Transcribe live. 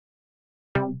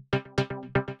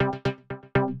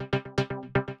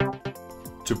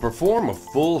To perform a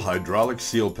full hydraulic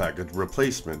seal packet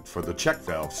replacement for the check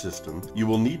valve system, you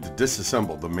will need to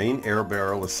disassemble the main air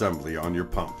barrel assembly on your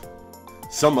pump.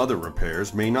 Some other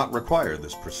repairs may not require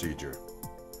this procedure.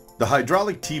 The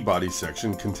hydraulic T-body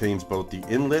section contains both the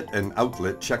inlet and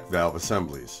outlet check valve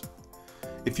assemblies.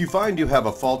 If you find you have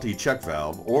a faulty check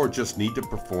valve or just need to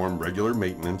perform regular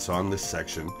maintenance on this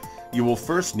section, you will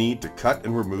first need to cut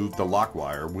and remove the lock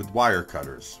wire with wire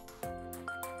cutters.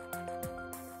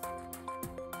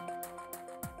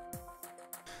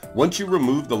 Once you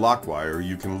remove the lock wire,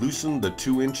 you can loosen the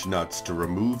 2-inch nuts to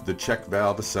remove the check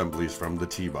valve assemblies from the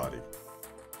T-body.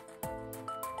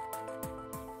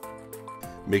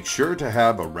 Make sure to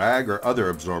have a rag or other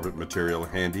absorbent material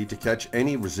handy to catch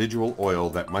any residual oil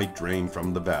that might drain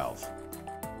from the valve.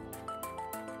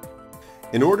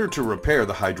 In order to repair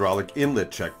the hydraulic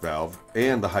inlet check valve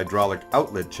and the hydraulic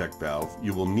outlet check valve,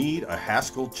 you will need a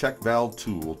Haskell check valve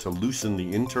tool to loosen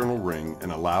the internal ring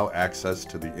and allow access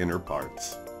to the inner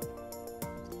parts.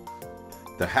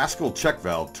 The Haskell check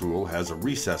valve tool has a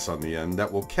recess on the end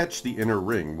that will catch the inner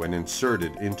ring when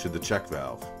inserted into the check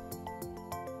valve.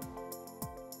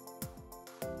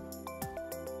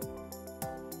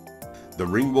 The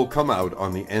ring will come out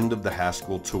on the end of the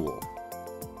Haskell tool.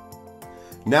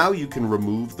 Now you can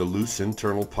remove the loose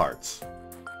internal parts.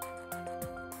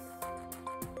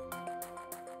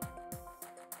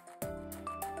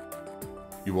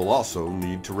 You will also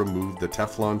need to remove the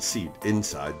Teflon seat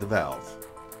inside the valve.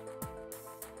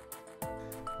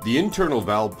 The internal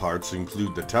valve parts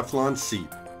include the Teflon seat,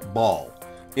 ball,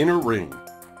 inner ring,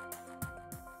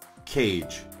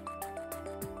 cage,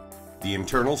 the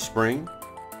internal spring,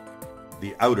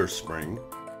 the outer spring,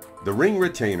 the ring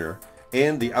retainer,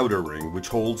 and the outer ring, which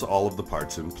holds all of the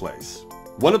parts in place.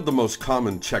 One of the most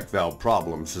common check valve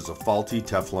problems is a faulty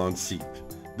Teflon seat.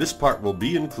 This part will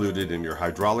be included in your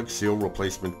hydraulic seal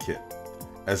replacement kit,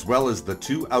 as well as the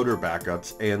 2 outer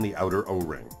backups and the outer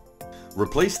O-ring.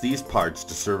 Replace these parts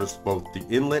to service both the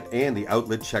inlet and the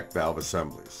outlet check valve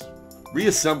assemblies.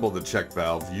 Reassemble the check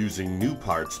valve using new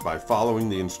parts by following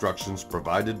the instructions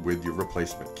provided with your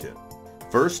replacement kit.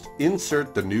 First,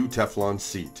 insert the new Teflon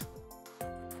seat,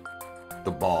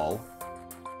 the ball,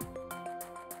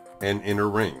 and inner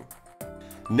ring.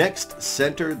 Next,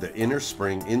 center the inner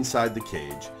spring inside the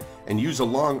cage and use a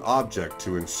long object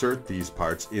to insert these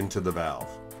parts into the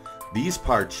valve. These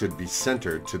parts should be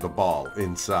centered to the ball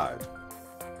inside.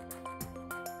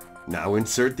 Now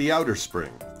insert the outer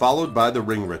spring, followed by the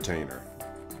ring retainer.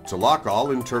 To lock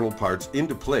all internal parts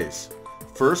into place,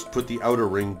 first put the outer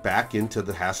ring back into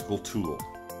the Haskell tool.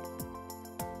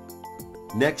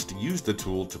 Next, use the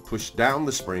tool to push down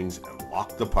the springs and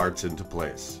lock the parts into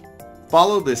place.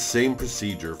 Follow this same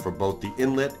procedure for both the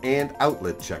inlet and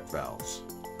outlet check valves.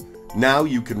 Now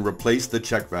you can replace the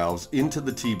check valves into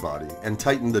the T-body and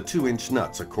tighten the 2-inch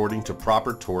nuts according to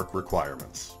proper torque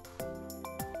requirements.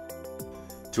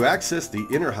 To access the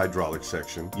inner hydraulic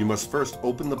section, you must first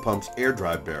open the pump's air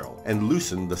drive barrel and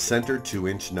loosen the center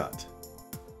 2-inch nut.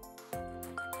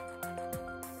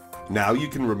 Now you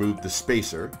can remove the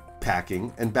spacer,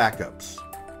 packing, and backups.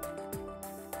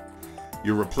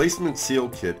 Your replacement seal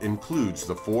kit includes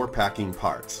the 4 packing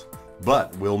parts,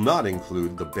 but will not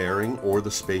include the bearing or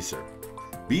the spacer.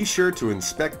 Be sure to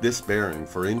inspect this bearing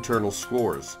for internal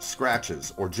scores,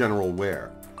 scratches, or general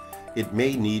wear. It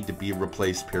may need to be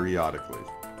replaced periodically.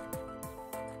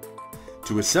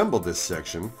 To assemble this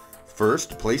section,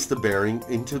 first place the bearing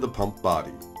into the pump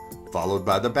body, followed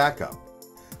by the backup.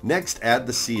 Next, add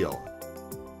the seal,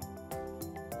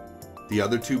 the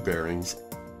other 2 bearings,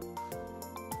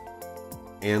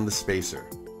 and the spacer.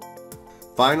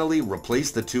 Finally,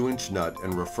 replace the 2-inch nut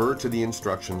and refer to the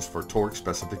instructions for torque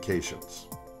specifications.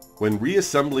 When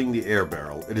reassembling the air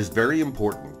barrel, it is very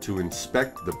important to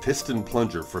inspect the piston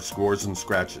plunger for scores and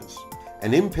scratches.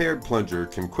 An impaired plunger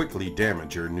can quickly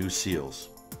damage your new seals.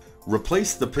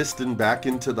 Replace the piston back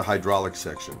into the hydraulic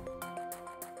section.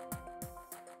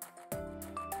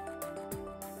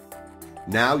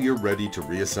 Now you're ready to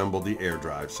reassemble the air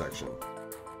drive section.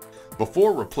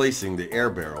 Before replacing the air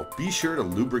barrel, be sure to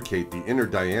lubricate the inner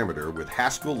diameter with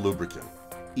Haskell lubricant.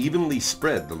 Evenly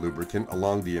spread the lubricant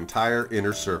along the entire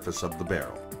inner surface of the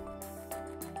barrel.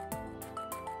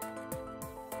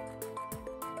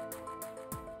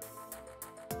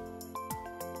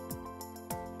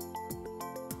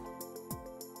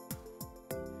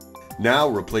 Now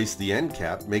replace the end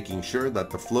cap, making sure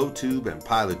that the flow tube and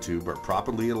pilot tube are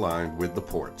properly aligned with the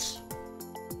ports.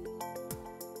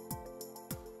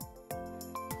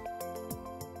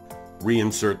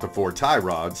 Reinsert the 4 tie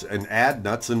rods and add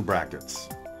nuts and brackets.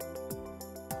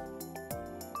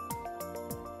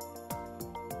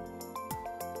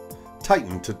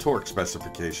 Tighten to torque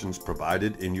specifications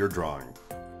provided in your drawing.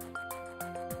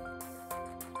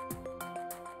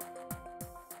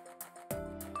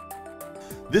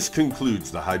 This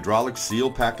concludes the hydraulic seal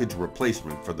package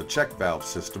replacement for the check valve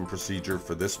system procedure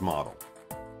for this model.